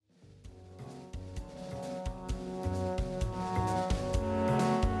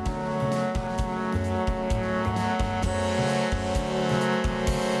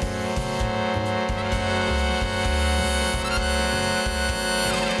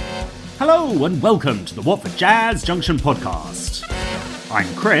Hello and welcome to the Watford Jazz Junction podcast.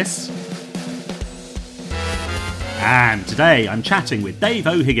 I'm Chris. And today I'm chatting with Dave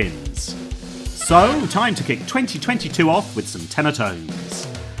O'Higgins. So, time to kick 2022 off with some tenor tones.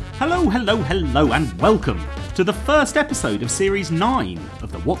 Hello and welcome to the first episode of Series 9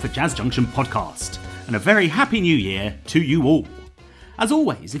 of the Watford Jazz Junction podcast. And a very happy new year to you all. As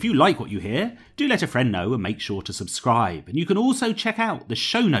always, if you like what you hear, do let a friend know and make sure to subscribe. And you can also check out the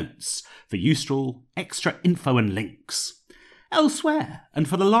show notes for useful extra info and links. Elsewhere, and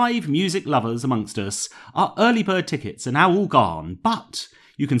for the live music lovers amongst us, our early bird tickets are now all gone, but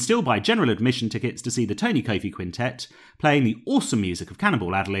you can still buy general admission tickets to see the Tony Kofi Quintet playing the awesome music of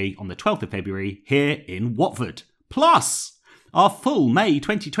Cannonball Adderley on the 12th of February here in Watford. Plus, our full May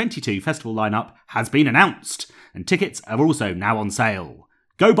 2022 festival lineup has been announced, and tickets are also now on sale.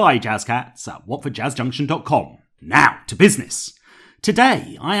 Go buy Jazzcats at watfordjazzjunction.com. Now, to business.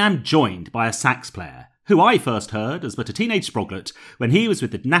 Today, I am joined by a sax player, who I first heard as but a teenage sproglet when he was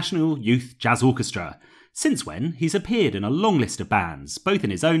with the National Youth Jazz Orchestra. Since when, he's appeared in a long list of bands, both in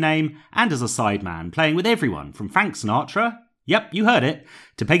his own name and as a sideman, playing with everyone from Frank Sinatra, yep, you heard it,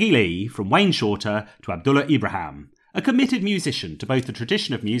 to Peggy Lee, from Wayne Shorter to Abdullah Ibrahim. A committed musician to both the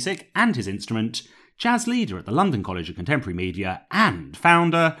tradition of music and his instrument, jazz leader at the London College of Contemporary Media and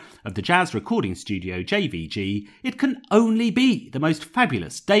founder of the jazz recording studio JVG, it can only be the most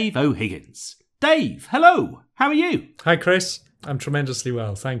fabulous Dave O'Higgins. Dave, hello, how are you? Hi Chris, I'm tremendously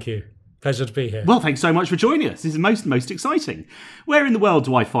well, thank you. Pleasure to be here. Well, thanks so much for joining us. This is most exciting. Where in the world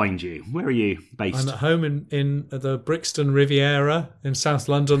do I find you? Where are you based? I'm at home in the Brixton Riviera in South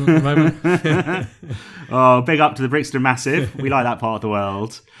London at the moment. Oh, big up to the Brixton Massive. We like that part of the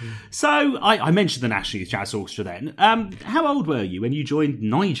world. So, I mentioned the National Youth Jazz Orchestra then. How old were you when you joined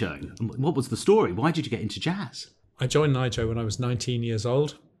NYJO? What was the story? Why did you get into jazz? I joined NYJO when I was 19 years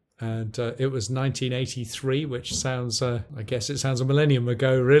old. And it was 1983, which sounds, I guess it sounds a millennium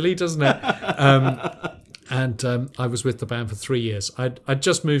ago, really, doesn't it? I was with the band for 3 years. I'd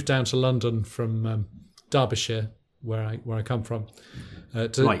just moved down to London from Derbyshire, where I come from,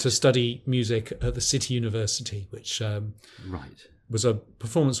 to study music at the City University, which was a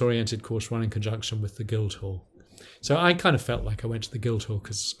performance-oriented course run in conjunction with the Guildhall. So I kind of felt like I went to the Guildhall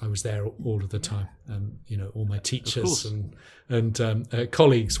because I was there all of the time. All my teachers and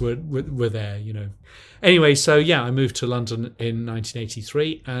colleagues were there, Anyway, so yeah, I moved to London in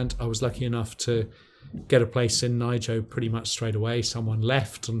 1983 and I was lucky enough to get a place in NYJO pretty much straight away. Someone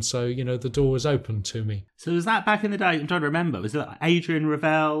left and so, the door was open to me. So was that back in the day? I'm trying to remember. Was it like Adrian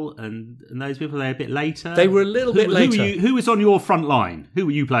Ravel and those people there a bit later? They were a little bit later. Who was on your front line? Who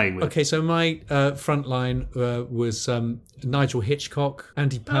were you playing with? Okay, so my front line was Nigel Hitchcock,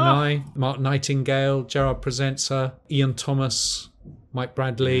 Andy Panay, Mark Nightingale, Gerard Presenza, Ian Thomas, Mike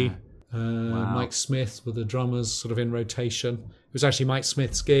Bradley, Mike Smith were the drummers sort of in rotation. It was actually Mike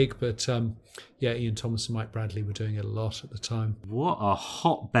Smith's gig, but Ian Thomas and Mike Bradley were doing it a lot at the time. What a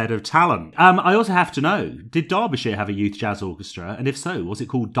hotbed of talent. I also have to know, did Derbyshire have a youth jazz orchestra? And if so, was it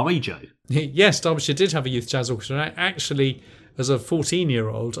called DIJO? Yes, Derbyshire did have a youth jazz orchestra. Actually, as a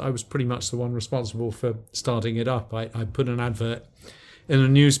 14-year-old, I was pretty much the one responsible for starting it up. I put an advert in a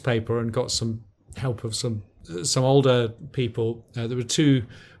newspaper and got some help of some older people. There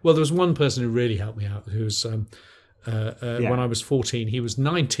was one person who really helped me out, who was... When I was 14, he was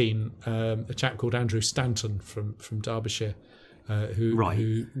 19. A chap called Andrew Stanton from Derbyshire,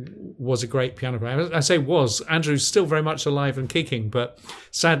 who was a great piano player. I say was. Andrew's still very much alive and kicking, but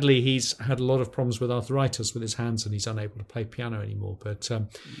sadly he's had a lot of problems with arthritis with his hands and he's unable to play piano anymore. But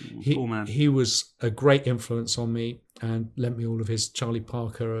he was a great influence on me and lent me all of his Charlie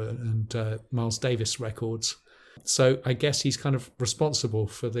Parker and Miles Davis records. So I guess he's kind of responsible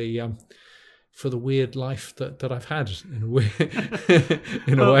for the weird life that I've had in a way.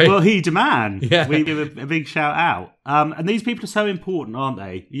 way. Well, he's a man. Yeah. We give a big shout out. And these people are so important, aren't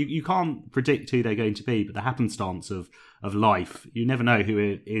they? You can't predict who they're going to be, but the happenstance of life, you never know who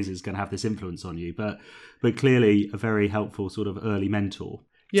it is going to have this influence on you. But clearly a very helpful sort of early mentor.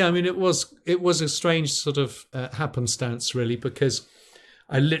 Yeah, I mean, it was a strange sort of happenstance, really, because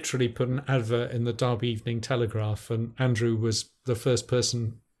I literally put an advert in the Derby Evening Telegraph and Andrew was the first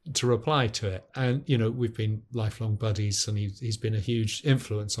person to reply to it. And, we've been lifelong buddies and he's been a huge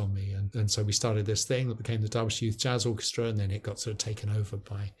influence on me. And so we started this thing that became the Derbyshire Youth Jazz Orchestra, and then it got sort of taken over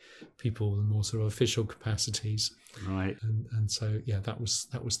by people with more sort of official capacities. Right. And so, yeah, that was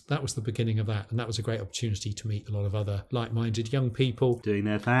the beginning of that. And that was a great opportunity to meet a lot of other like-minded young people. Doing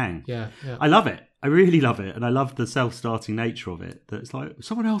their thing. Yeah. I love it. I really love it. And I love the self-starting nature of it. That it's like,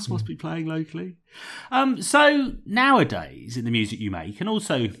 someone else must be playing locally. So nowadays in the music you make, and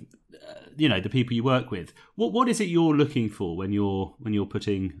also the people you work with. What is it you're looking for when you're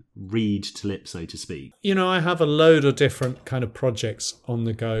putting reed to lip, so to speak? I have a load of different kind of projects on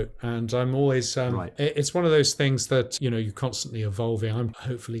the go, and I'm always Right. It's one of those things that you're constantly evolving. I'm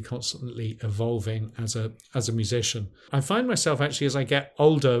hopefully constantly evolving as a musician. I find myself actually, as I get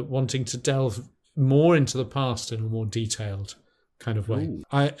older, wanting to delve more into the past in a more detailed kind of way.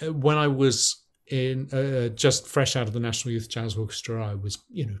 When I was in just fresh out of the National Youth Jazz Orchestra, I was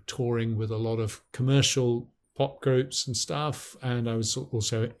touring with a lot of commercial pop groups and stuff, and I was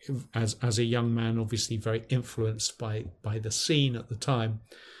also as a young man obviously very influenced by the scene at the time.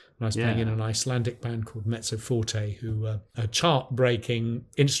 And I was playing in an Icelandic band called Mezzo Forte, who a chart-breaking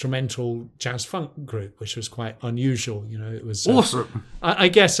instrumental jazz funk group, which was quite unusual. It was Awesome. I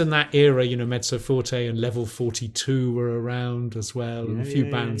guess in that era, Mezzo Forte and Level 42 were around as well, and a few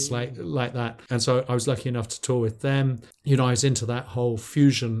bands like that. And so I was lucky enough to tour with them. I was into that whole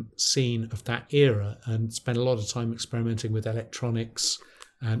fusion scene of that era and spent a lot of time experimenting with electronics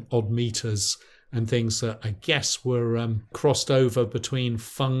and odd meters and things that I guess were crossed over between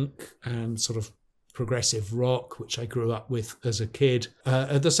funk and sort of progressive rock, which I grew up with as a kid.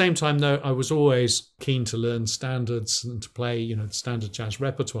 At the same time, though, I was always keen to learn standards and to play, the standard jazz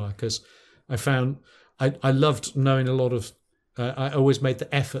repertoire, because I found I loved knowing a lot of... I always made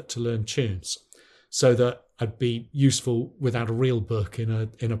the effort to learn tunes so that I'd be useful without a real book in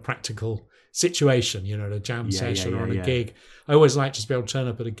a practical situation, at a jam session or on a gig. I always like to be able to turn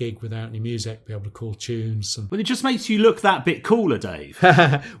up at a gig without any music, be able to call tunes. Well, it just makes you look that bit cooler, Dave.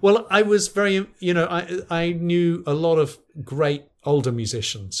 Well, I was very, I knew a lot of great older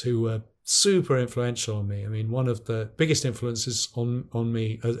musicians who were super influential on me. I mean, one of the biggest influences on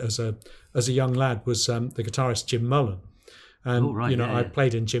me as a young lad was the guitarist Jim Mullen. And, I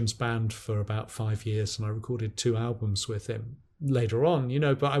played in Jim's band for about 5 years, and I recorded 2 albums with him later on,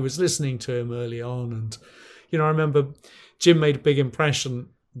 but I was listening to him early on, and I remember Jim made a big impression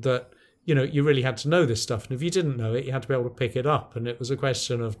that you really had to know this stuff, and if you didn't know it, you had to be able to pick it up, and it was a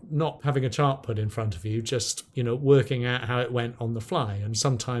question of not having a chart put in front of you, just working out how it went on the fly. And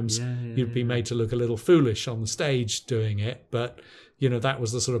sometimes you'd be made to look a little foolish on the stage doing it, but that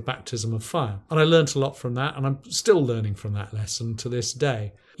was the sort of baptism of fire. And I learned a lot from that, and I'm still learning from that lesson to this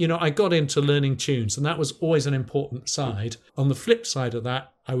day. I got into learning tunes, and that was always an important side. On the flip side of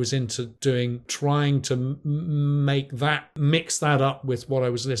that, I was into trying to mix that up with what I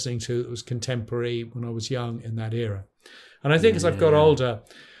was listening to that was contemporary when I was young in that era. And I think as I've got older,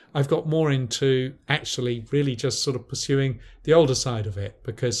 I've got more into actually really just sort of pursuing the older side of it,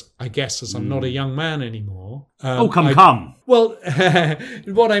 because I guess as I'm not a young man anymore... come. Well,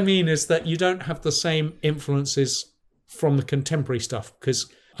 what I mean is that you don't have the same influences from the contemporary stuff,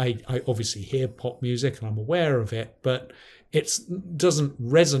 because I obviously hear pop music and I'm aware of it, but it doesn't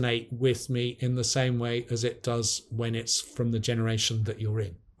resonate with me in the same way as it does when it's from the generation that you're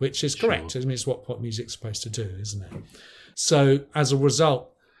in, which is correct. I mean, it's what pop music's supposed to do, isn't it? So as a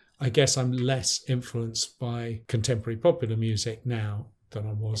result, I guess I'm less influenced by contemporary popular music now than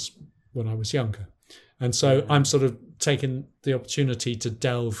I was when I was younger. And so I'm sort of taking the opportunity to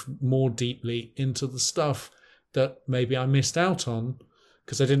delve more deeply into the stuff that maybe I missed out on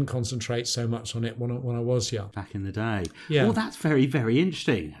because I didn't concentrate so much on it when I was young. Back in the day. Yeah. Well, that's very, very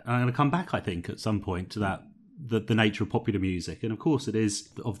interesting. I'm going to come back, I think, at some point to that, the nature of popular music. And of course it is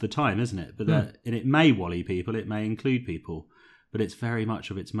of the time, isn't it? But and it may wally people, it may include people, but it's very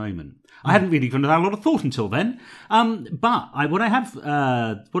much of its moment. I hadn't really given that a lot of thought until then. But what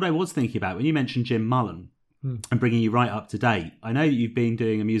I was thinking about, when you mentioned Jim Mullen, and bringing you right up to date, I know that you've been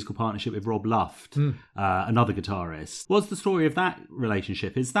doing a musical partnership with Rob Luft, another guitarist. What's the story of that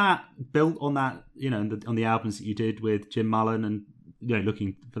relationship? Is that built on that, on the albums that you did with Jim Mullen, and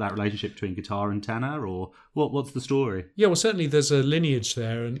looking for that relationship between guitar and tenor, or what's the story? Yeah, well, certainly there's a lineage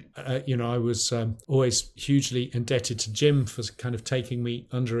there, and I was always hugely indebted to Jim for kind of taking me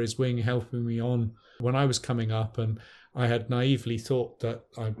under his wing, helping me on when I was coming up, and I had naively thought that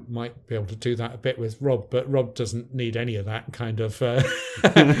I might be able to do that a bit with Rob, but Rob doesn't need any of that kind of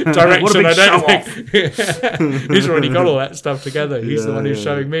direction. I don't think he's already got all that stuff together. He's the one who's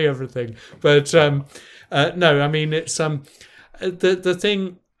showing me everything. But no, I mean, it's the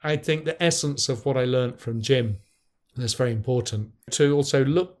thing. I think the essence of what I learned from Jim. That's very important, to also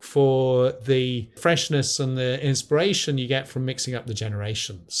look for the freshness and the inspiration you get from mixing up the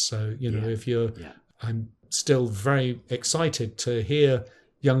generations. So if you're, I'm still very excited to hear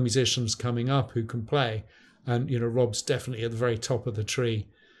young musicians coming up who can play, and Rob's definitely at the very top of the tree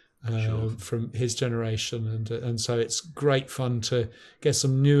from his generation, and so it's great fun to get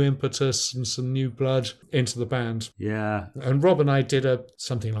some new impetus and some new blood into the band. Yeah. And Rob and I did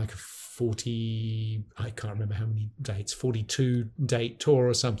something like a I can't remember how many dates, 42 date tour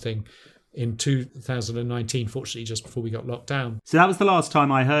or something in 2019, fortunately just before we got locked down. So that was the last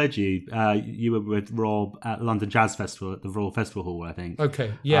time I heard you. You were with Rob at the London Jazz Festival at the Royal Festival Hall, I think.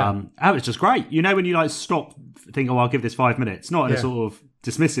 Okay, yeah. That was just great. You know, when you like stop, think, oh, I'll give this 5 minutes. Not in a sort of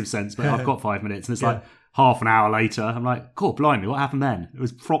dismissive sense, but I've got 5 minutes. And it's like half an hour later, I'm like, God, blimey, what happened then? It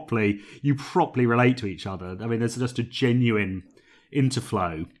was you properly relate to each other. I mean, there's just a genuine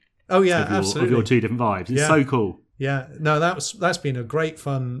interflow. Oh, yeah, of your two different vibes. It's so cool. Yeah, no, that's been a great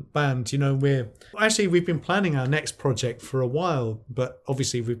fun band. You know, we've been planning our next project for a while, but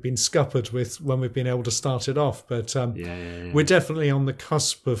obviously we've been scuppered with when we've been able to start it off. But we're definitely on the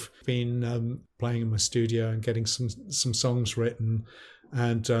cusp of being playing in my studio and getting some songs written.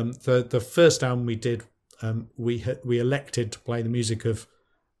 And the first album we did, we elected to play the music of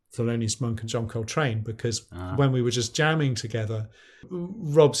Thelonious Monk and John Coltrane because when we were just jamming together,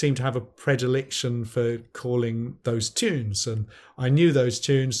 Rob seemed to have a predilection for calling those tunes, and I knew those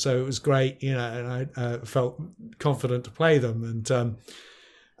tunes, so it was great, you know, and I felt confident to play them,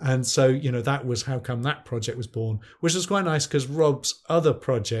 and so, you know, that was how come that project was born, which was quite nice because Rob's other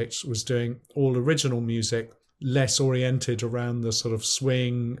project was doing all original music, less oriented around the sort of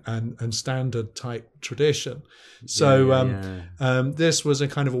swing and standard type tradition. So this was a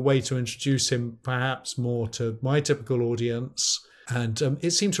kind of a way to introduce him perhaps more to my typical audience. And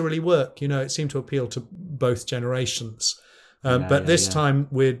it seemed to really work. You know, it seemed to appeal to both generations. But this time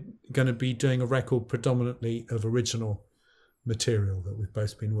we're going to be doing a record predominantly of original material that we've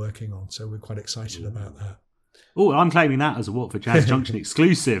both been working on. So we're quite excited about that. Oh, I'm claiming that as a Watford Jazz Junction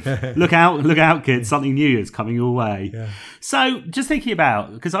exclusive. Look out, kids. Something new is coming your way. Yeah. So just thinking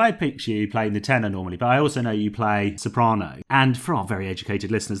about, because I picture you playing the tenor normally, but I also know you play soprano. And for our very educated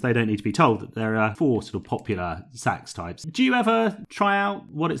listeners, they don't need to be told that there are 4 sort of popular sax types. Do you ever try out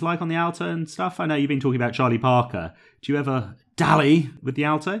what it's like on the alto and stuff? I know you've been talking about Charlie Parker. Do you ever dally with the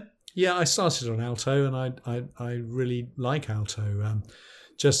alto? Yeah, I started on alto and I really like alto.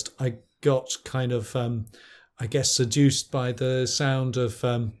 I got kind of... I guess seduced by the sound of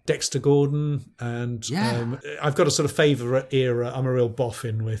Dexter Gordon, and I've got a sort of favourite era. I'm a real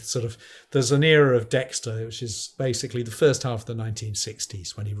boffin with sort of, there's an era of Dexter, which is basically the first half of the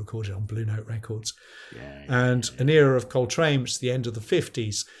 1960s when he recorded on Blue Note Records, and an era of Coltrane, which is the end of the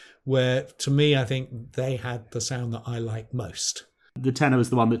 50s, where to me, I think they had the sound that I like most. The tenor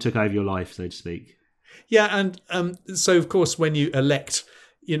was the one that took over your life, so to speak. Yeah, and so of course when you elect,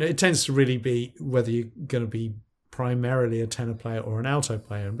 you know, it tends to really be whether you're going to be primarily a tenor player or an alto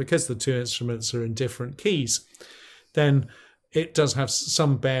player. And because the two instruments are in different keys, then it does have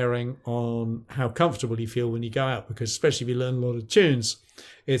some bearing on how comfortable you feel when you go out, because especially if you learn a lot of tunes,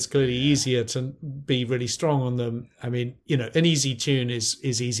 it's clearly easier to be really strong on them. I mean, you know, an easy tune is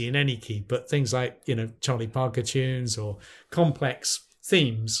easy in any key, but things like, you know, Charlie Parker tunes or complex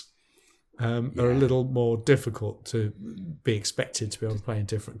themes are a little more difficult to be expected to be able to play in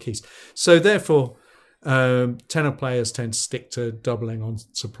different keys. So therefore, tenor players tend to stick to doubling on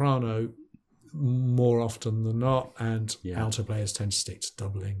soprano more often than not, and alto players tend to stick to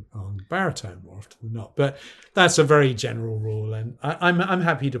doubling on baritone more often than not. But that's a very general rule, and I'm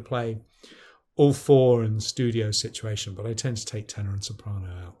happy to play all 4 in the studio situation, but I tend to take tenor and soprano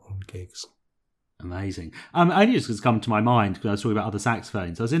out on gigs. Amazing. Only just has come to my mind because I was talking about other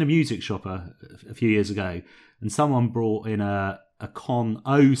saxophones. I was in a music shop a few years ago, and someone brought in a Con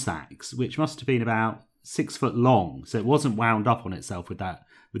O sax, which must have been about 6 foot long. So it wasn't wound up on itself with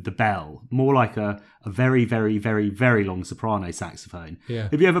the bell. More like a very, very, very, very long soprano saxophone. Yeah.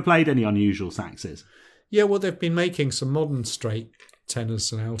 Have you ever played any unusual saxes? Yeah, well, they've been making some modern straight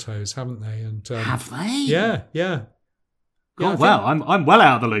tenors and altos, haven't they? And have they? Yeah. God, I'm well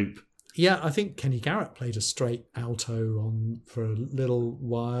out of the loop. Yeah, I think Kenny Garrett played a straight alto on for a little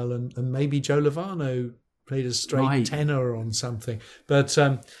while, and maybe Joe Lovano played a straight tenor on something. But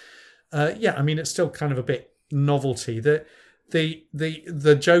I mean, it's still kind of a bit novelty.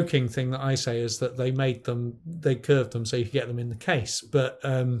 The joking thing that I say is that they curved them so you could get them in the case. But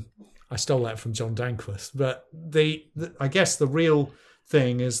I stole that from John Dankworth. But I guess the real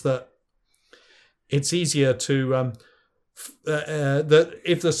thing is that it's easier to that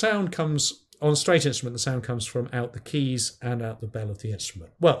if the sound comes on a straight instrument, the sound comes from out the keys and out the bell of the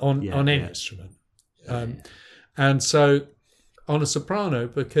instrument. Well, on any instrument. And so on a soprano,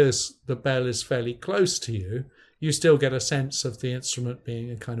 because the bell is fairly close to you, you still get a sense of the instrument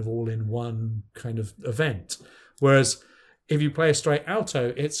being a kind of all-in-one kind of event. Whereas if you play a straight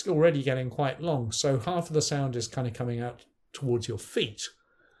alto, it's already getting quite long. So half of the sound is kind of coming out towards your feet,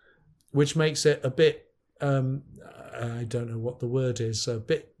 which makes it a bit I don't know what the word is, a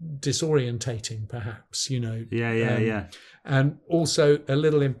bit disorientating, perhaps, Yeah. And also a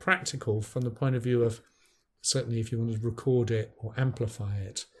little impractical from the point of view of, certainly if you want to record it or amplify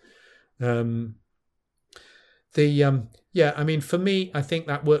it. For me, I think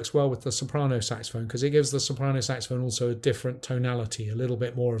that works well with the soprano saxophone because it gives the soprano saxophone also a different tonality, a little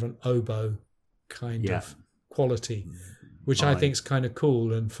bit more of an oboe kind of quality, which I think is kind of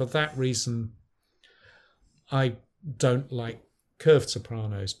cool. And for that reason, I don't like curved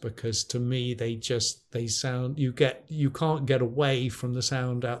sopranos because to me they sound, you can't get away from the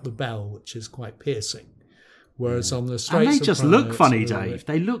sound out the bell, which is quite piercing. Whereas on the straight and they soprano, just look funny, Dave.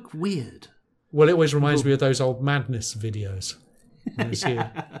 They look weird. Well, it always reminds me of those old Madness videos. I see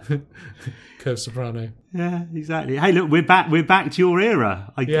a curved soprano. Yeah, exactly. Hey, look, we're back to your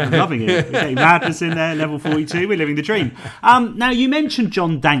era. I'm loving it. We're getting Madness in there, level 42. We're living the dream. Now, you mentioned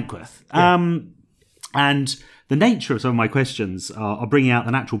John Dankworth, and the nature of some of my questions are bringing out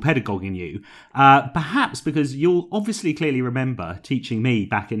the natural pedagogue in you. Perhaps because you'll obviously clearly remember teaching me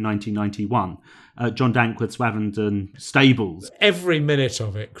back in 1991 at John Dankworth's Wavendon Stables. Every minute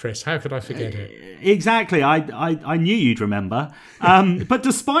of it, Chris. How could I forget it? Exactly. I knew you'd remember. But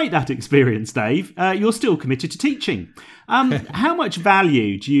despite that experience, Dave, you're still committed to teaching. How much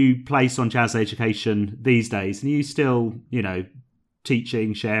value do you place on jazz education these days? And are you still,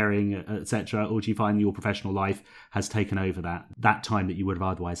 teaching, sharing, etc., or do you find your professional life has taken over that time that you would have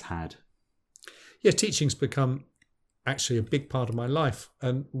otherwise had? Yeah, teaching's become actually a big part of my life.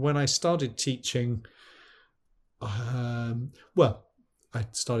 And when I started teaching, I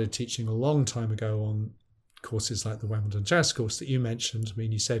started teaching a long time ago on courses like the Wavendon Jazz course that you mentioned. I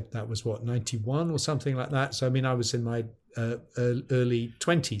mean, you said that was 91 or something like that. So, I mean, I was in my early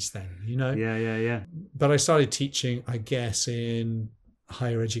 20s then, Yeah. But I started teaching, I guess, in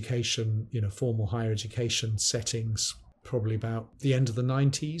higher education, formal higher education settings, probably about the end of the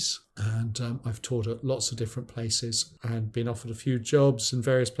 90s. And I've taught at lots of different places and been offered a few jobs in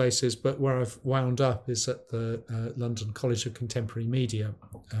various places. But where I've wound up is at the London College of Contemporary Media,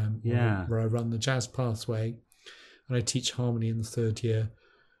 where I run the Jazz Pathway. And I teach harmony in the third year.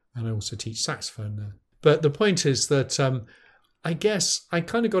 And I also teach saxophone there. But the point is that I guess I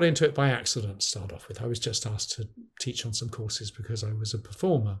kind of got into it by accident to start off with. I was just asked to teach on some courses because I was a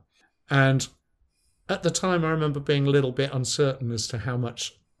performer. And at the time, I remember being a little bit uncertain as to how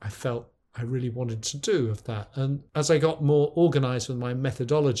much I felt I really wanted to do of that. And as I got more organised with my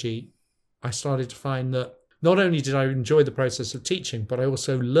methodology, I started to find that not only did I enjoy the process of teaching, but I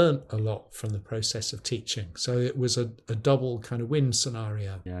also learnt a lot from the process of teaching. So it was a double kind of win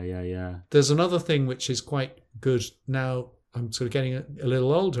scenario. Yeah. There's another thing which is quite good now I'm sort of getting a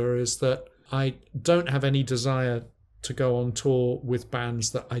little older, is that I don't have any desire to go on tour with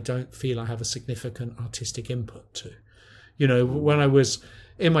bands that I don't feel I have a significant artistic input to. When I was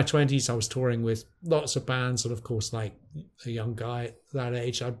in my 20s, I was touring with lots of bands. And of course, like a young guy at that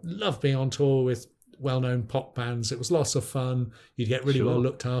age, I loved being on tour with well-known pop bands. It was lots of fun. You'd get really well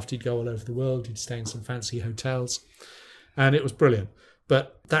looked after. You'd go all over the world. You'd stay in some fancy hotels. And it was brilliant.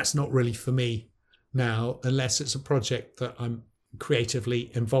 But that's not really for me now, unless it's a project that I'm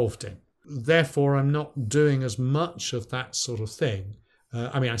creatively involved in. Therefore, I'm not doing as much of that sort of thing.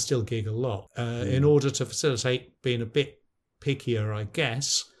 I still gig a lot. In order to facilitate being a bit pickier, I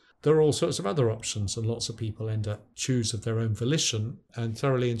guess, there are all sorts of other options, and lots of people end up choose of their own volition and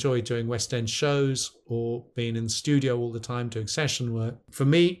thoroughly enjoy doing West End shows or being in the studio all the time doing session work. For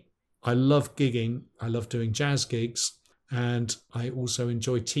me, I love gigging. I love doing jazz gigs, and I also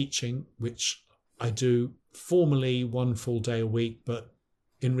enjoy teaching, which I do formally 1 full day a week, but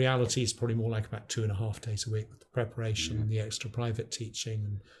in reality it's probably more like about 2.5 days a week with the preparation and the extra private teaching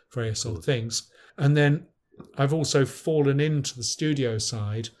and various other things. And then I've also fallen into the studio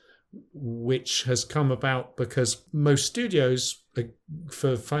side, which has come about because most studios,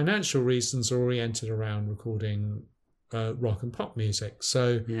 for financial reasons, are oriented around recording rock and pop music.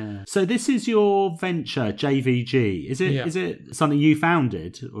 So this is your venture, JVG. Is it something you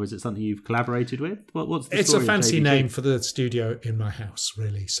founded, or is it something you've collaborated with? What's the It's story a fancy of JVG? name for the studio in my house,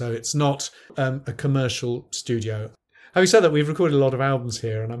 really. So it's not a commercial studio. Having said that, we've recorded a lot of albums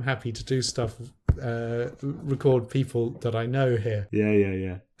here, and I'm happy to do stuff, record people that I know here.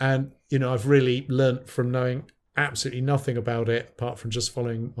 Yeah. And, I've really learnt from knowing absolutely nothing about it, apart from just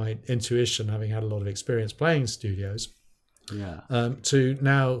following my intuition, having had a lot of experience playing in studios. To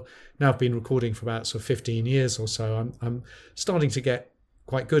now I've been recording for about sort of 15 years or so. I'm starting to get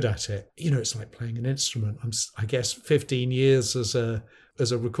quite good at it. It's like playing an instrument. I guess 15 years as a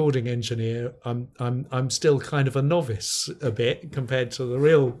recording engineer, I'm still kind of a novice a bit compared to the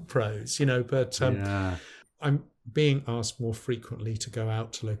real pros. But I'm being asked more frequently to go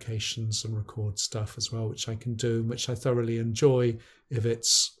out to locations and record stuff as well, which I can do, which I thoroughly enjoy if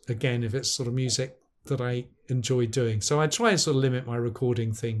it's sort of music that I enjoy doing. So I try and sort of limit my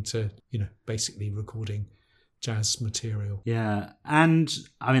recording thing to, basically recording jazz material. Yeah. And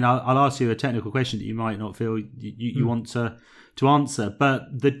I mean, I'll ask you a technical question that you might not feel you want to answer, but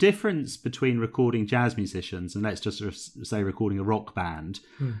the difference between recording jazz musicians and let's just say recording a rock band,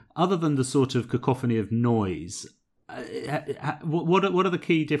 other than the sort of cacophony of noise, what are the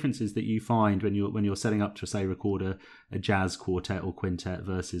key differences that you find when you're setting up to, say, record a jazz quartet or quintet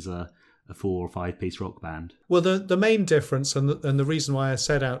versus a 4 or 5 piece rock band? Well, the main difference and the reason why I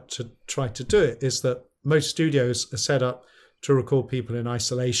set out to try to do it is that most studios are set up to record people in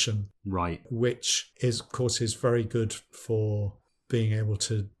isolation, right? Which of course is very good for being able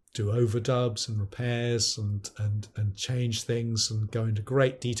to do overdubs and repairs and change things and go into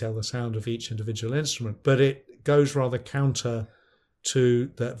great detail the sound of each individual instrument. But it goes rather counter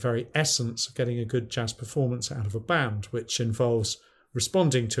to that very essence of getting a good jazz performance out of a band, which involves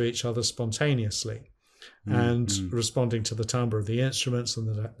responding to each other spontaneously and responding to the timbre of the instruments and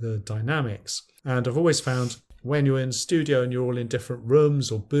the dynamics. And I've always found when you're in the studio and you're all in different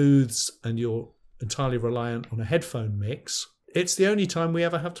rooms or booths and you're entirely reliant on a headphone mix, it's the only time we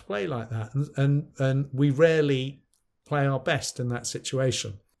ever have to play like that. And we rarely play our best in that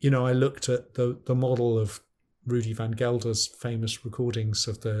situation. I looked at the model of Rudy Van Gelder's famous recordings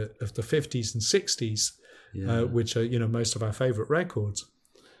of the 50s and 60s, which are, most of our favourite records.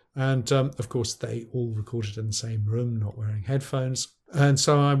 And, of course, they all recorded in the same room, not wearing headphones. And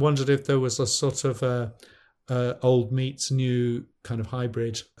so I wondered if there was a sort of old meets new kind of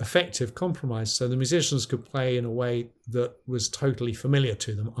hybrid effective compromise, so the musicians could play in a way that was totally familiar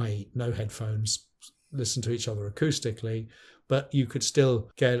to them, i.e. no headphones, listen to each other acoustically, but you could still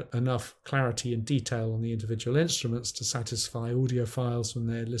get enough clarity and detail on the individual instruments to satisfy audiophiles when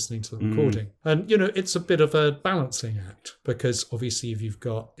they're listening to the recording. And, it's a bit of a balancing act, because obviously if you've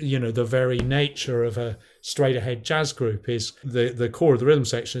got, the very nature of a straight ahead jazz group is the core of the rhythm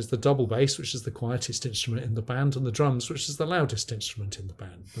section is the double bass, which is the quietest instrument in the band, and the drums, which is the loudest instrument in the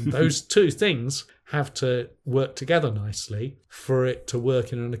band. And those two things have to work together nicely for it to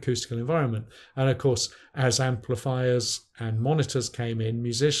work in an acoustical environment. And of course, as amplifiers and monitors came in,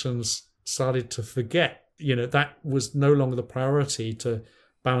 musicians started to forget, that was no longer the priority to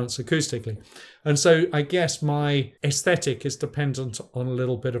balance acoustically. And so I guess my aesthetic is dependent on a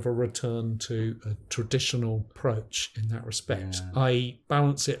little bit of a return to a traditional approach in that respect. I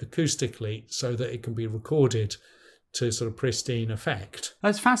balance it acoustically so that it can be recorded to sort of pristine effect.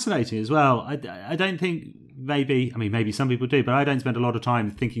 That's fascinating as well. I don't think maybe some people do, but I don't spend a lot of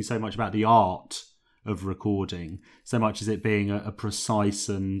time thinking so much about the art of recording, so much as it being a precise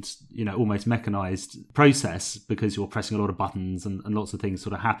and almost mechanized process, because you're pressing a lot of buttons and lots of things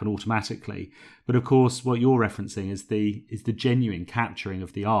sort of happen automatically. But of course, what you're referencing is the genuine capturing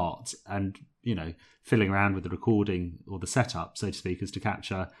of the art, and fiddling around with the recording or the setup, so to speak, as to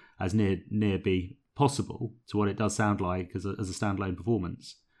capture as near be possible to what it does sound like as a standalone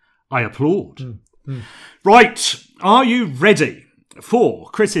performance. I applaud. Right, are you ready for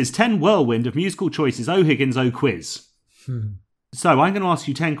Chris's 10 whirlwind of musical choices O'Higgins O-Quiz? So I'm going to ask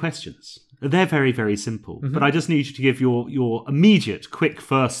you 10 questions. They're very, very simple, but I just need you to give your immediate, quick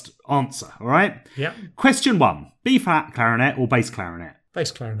first answer, all right? Yeah. Question 1, B-flat clarinet or bass clarinet?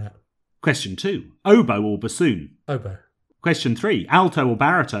 Bass clarinet. Question 2, oboe or bassoon? Oboe. Question 3, alto or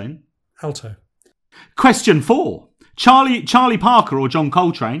baritone? Alto. Question 4, Charlie Parker or John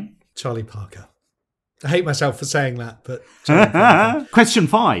Coltrane? Charlie Parker. I hate myself for saying that, but... Question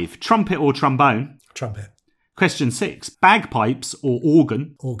 5, trumpet or trombone? Trumpet. Question 6, bagpipes or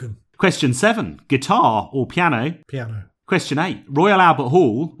organ? Organ. Question 7, guitar or piano? Piano. Question 8, Royal Albert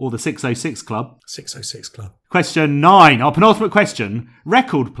Hall or the 606 Club? 606 Club. Question 9, our penultimate question,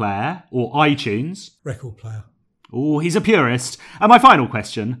 record player or iTunes? Record player. Oh, he's a purist. And my final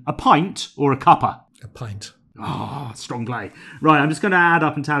question, a pint or a cuppa? A pint. Oh, strong play. Right, I'm just going to add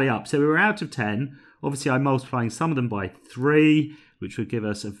up and tally up. So we were out of 10. Obviously, I'm multiplying some of them by 3, which would give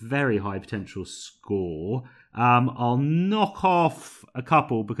us a very high potential score. I'll knock off a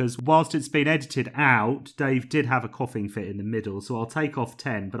couple because whilst it's been edited out, Dave did have a coughing fit in the middle, so I'll take off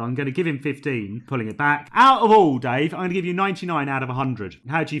 10, but I'm going to give him 15, pulling it back. Out of all, Dave, I'm going to give you 99 out of 100.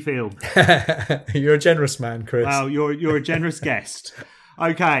 How do you feel? You're a generous man, Chris. Well, you're a generous guest.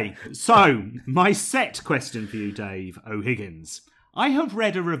 Okay, so my set question for you, Dave O'Higgins. I have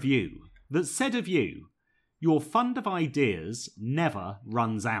read a review that said of you, your fund of ideas never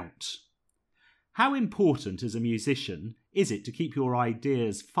runs out. How important as a musician is it to keep your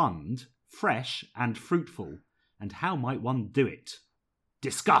ideas fund, fresh and fruitful, and how might one do it?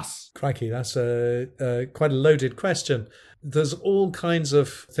 Discuss. Crikey, that's quite a loaded question. There's all kinds of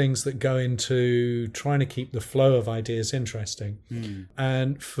things that go into trying to keep the flow of ideas interesting.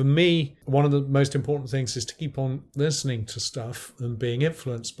 And for me, one of the most important things is to keep on listening to stuff and being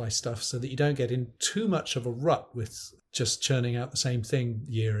influenced by stuff so that you don't get in too much of a rut with just churning out the same thing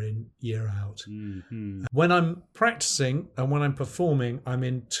year in, year out. When I'm practicing and when I'm performing, I'm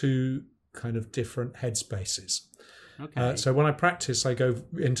in two kind of different headspaces. Okay. So when I practice, I go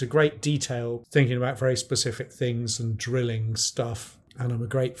into great detail, thinking about very specific things and drilling stuff. And I'm a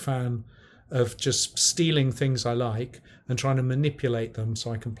great fan of just stealing things I like and trying to manipulate them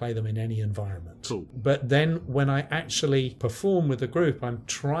so I can play them in any environment. Cool. But then when I actually perform with a group, I'm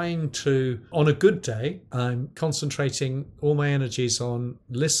trying to, on a good day, I'm concentrating all my energies on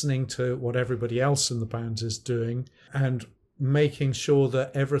listening to what everybody else in the band is doing and making sure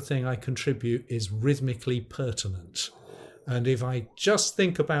that everything I contribute is rhythmically pertinent. And if I just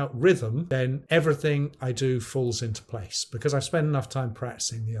think about rhythm, then everything I do falls into place because I've spent enough time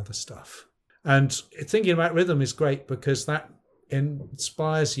practicing the other stuff. And thinking about rhythm is great because that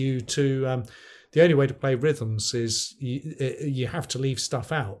inspires you to... the only way to play rhythms is you have to leave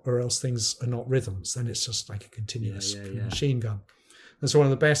stuff out or else things are not rhythms. Then it's just like a continuous machine gun. And so one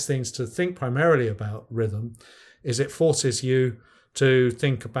of the best things to think primarily about rhythm is it forces you to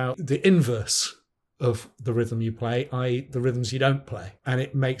think about the inverse of the rhythm you play, i.e. the rhythms you don't play. And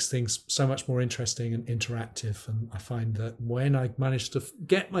it makes things so much more interesting and interactive. And I find that when I manage to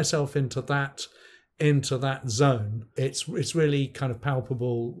get myself into that zone, it's really kind of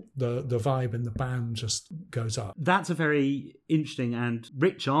palpable. The vibe in the band just goes up. That's a very interesting and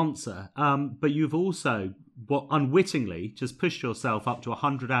rich answer. But you've also, unwittingly, just pushed yourself up to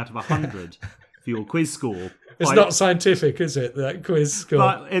 100 out of 100 for your quiz score. It's not scientific, is it, that quiz score?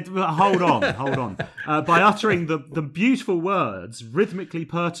 But hold on. By uttering the beautiful words, rhythmically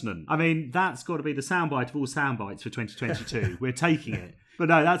pertinent. I mean, that's got to be the soundbite of all soundbites for 2022. We're taking it. But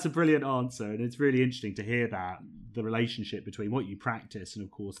no, that's a brilliant answer. And it's really interesting to hear that, the relationship between what you practice and, of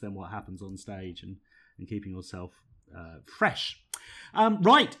course, then what happens on stage and keeping yourself fresh.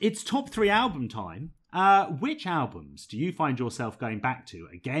 Right, it's top 3 album time. Which albums do you find yourself going back to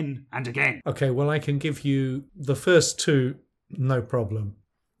again and again? Okay, well, I can give you the first 2, no problem.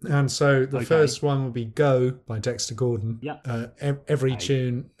 And so the first one will be Go by Dexter Gordon. Yeah. Every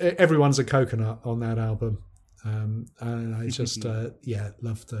tune, everyone's a coconut on that album. And I just,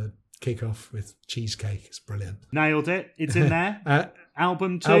 love the kick-off with Cheesecake. It's brilliant. Nailed it. It's in there.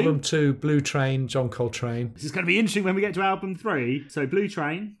 Album 2? Album 2, Blue Train, John Coltrane. This is going to be interesting when we get to album 3. So Blue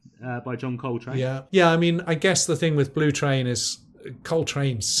Train by John Coltrane. Yeah, I mean, I guess the thing with Blue Train is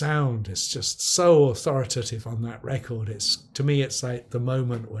Coltrane's sound is just so authoritative on that record. To me, it's like the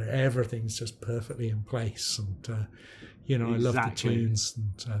moment where everything's just perfectly in place. And, I love the tunes.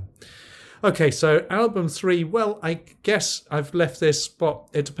 And, okay, so album 3, well, I guess I've left this spot.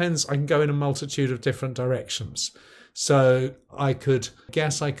 It depends. I can go in a multitude of different directions. So I could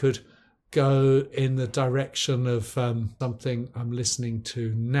go in the direction of something I'm listening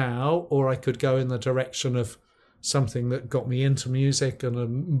to now, or I could go in the direction of something that got me into music and a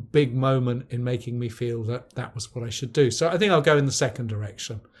big moment in making me feel that was what I should do. So I think I'll go in the second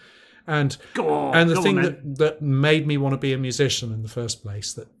direction. And the thing that made me want to be a musician in the first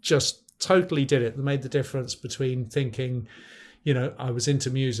place, that just totally did it, that made the difference between thinking, I was into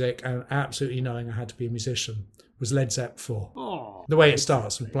music and absolutely knowing I had to be a musician, was Led Zepp 4. Oh, the way it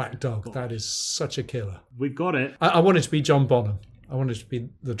starts with Black Dog, that is such a killer. We've got it. I wanted to be John Bonham. I wanted to be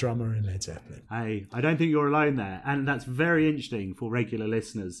the drummer in Led Zeppelin. Hey, I don't think you're alone there. And that's very interesting for regular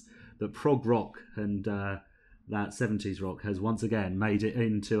listeners that prog rock and that 70s rock has once again made it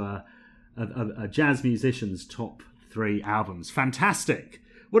into a jazz musician's top 3 albums. Fantastic.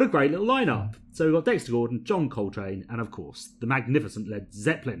 What a great little lineup. So we've got Dexter Gordon, John Coltrane, and of course, the magnificent Led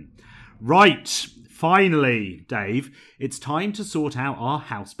Zeppelin. Right, finally, Dave, it's time to sort out our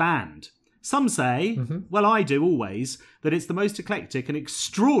house band. Some say, well, I do always, that it's the most eclectic and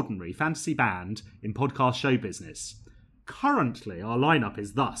extraordinary fantasy band in podcast show business. Currently, our lineup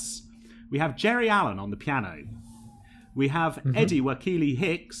is thus. We have Jerry Allen on the piano. We have Eddie Wakili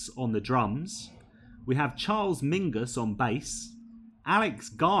Hicks on the drums. We have Charles Mingus on bass. Alex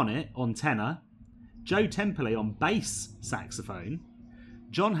Garnett on tenor. Joe Temperley on bass saxophone.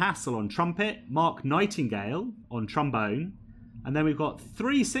 John Hassel on trumpet. Mark Nightingale on trombone. And then we've got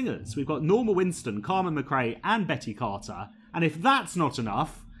 3 singers. We've got Norma Winston, Carmen McRae, and Betty Carter. And if that's not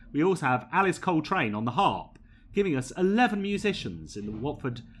enough, we also have Alice Coltrane on the harp, giving us 11 musicians in the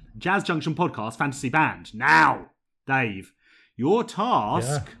Watford Jazz Junction Podcast Fantasy Band. Now, Dave, your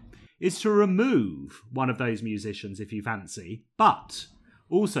task is to remove one of those musicians if you fancy, but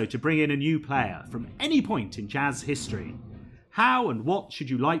also to bring in a new player from any point in jazz history. How and what should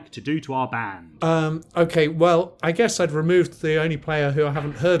you like to do to our band? Okay, well, I guess I'd removed the only player who I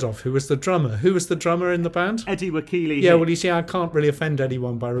haven't heard of, who was the drummer. Who was the drummer in the band? Eddie Wakili. Yeah, well, you see, I can't really offend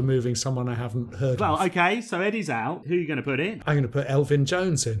anyone by removing someone I haven't heard of. Well, okay, so Eddie's out. Who are you going to put in? I'm going to put Elvin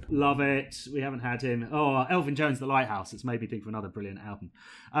Jones in. Love it. We haven't had him. Oh, Elvin Jones, The Lighthouse. It's made me think of another brilliant album.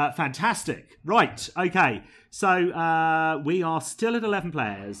 Fantastic. Right, okay. So we are still at 11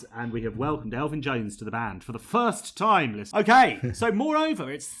 players, and we have welcomed Elvin Jones to the band for the first time. Okay, so moreover,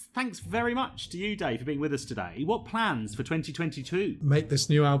 it's thanks very much to you, Dave, for being with us today. What plans for 2022? Make this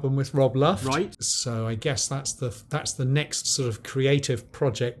new album with Rob Luft. Right. So I guess that's the next sort of creative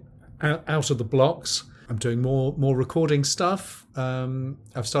project out of the blocks. I'm doing more recording stuff.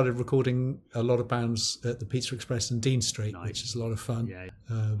 I've started recording a lot of bands at the Pizza Express in Dean Street, which is a lot of fun. Yeah.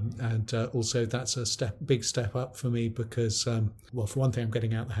 And also that's a big step up for me because, well, for one thing, I'm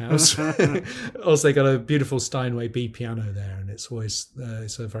getting out the house. Also, they got a beautiful Steinway B piano there, and it's always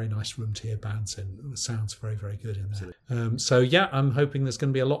it's a very nice room to hear bands in. It sounds very, very good in there. So yeah, I'm hoping there's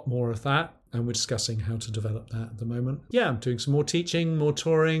going to be a lot more of that. And we're discussing how to develop that at the moment. Yeah, I'm doing some more teaching, more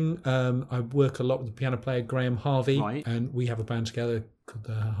touring. I work a lot with the piano player Graham Harvey, and we have a band together called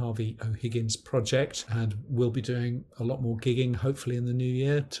the Harvey O'Higgins Project, and we'll be doing a lot more gigging, hopefully in the new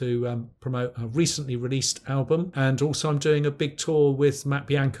year, to promote our recently released album. And also I'm doing a big tour with Matt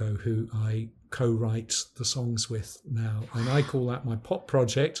Bianco, who I co-write the songs with now, and I call that my pop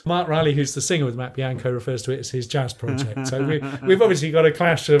project. Mark Riley, who's the singer with Matt Bianco, refers to it as his jazz project. So we've obviously got a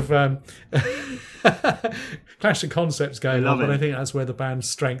clash of concepts going on, but I think that's where the band's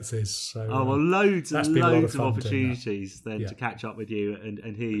strength is. So, loads of opportunities then to catch up with you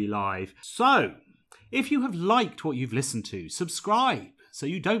and hear you live. So, if you have liked what you've listened to, subscribe so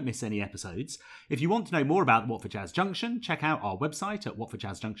you don't miss any episodes. If you want to know more about Watford Jazz Junction, check out our website at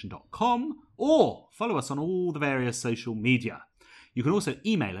watfordjazzjunction.com or follow us on all the various social media. You can also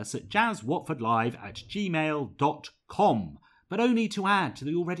email us at jazzwatfordlive@gmail.com, but only to add to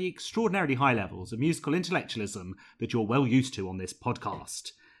the already extraordinarily high levels of musical intellectualism that you're well used to on this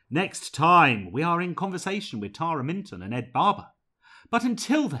podcast. Next time, we are in conversation with Tara Minton and Ed Barber. But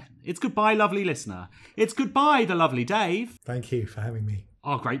until then, it's goodbye, lovely listener. It's goodbye, the lovely Dave. Thank you for having me.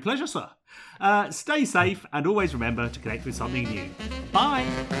 Our great pleasure, sir. Stay safe and always remember to connect with something new. Bye.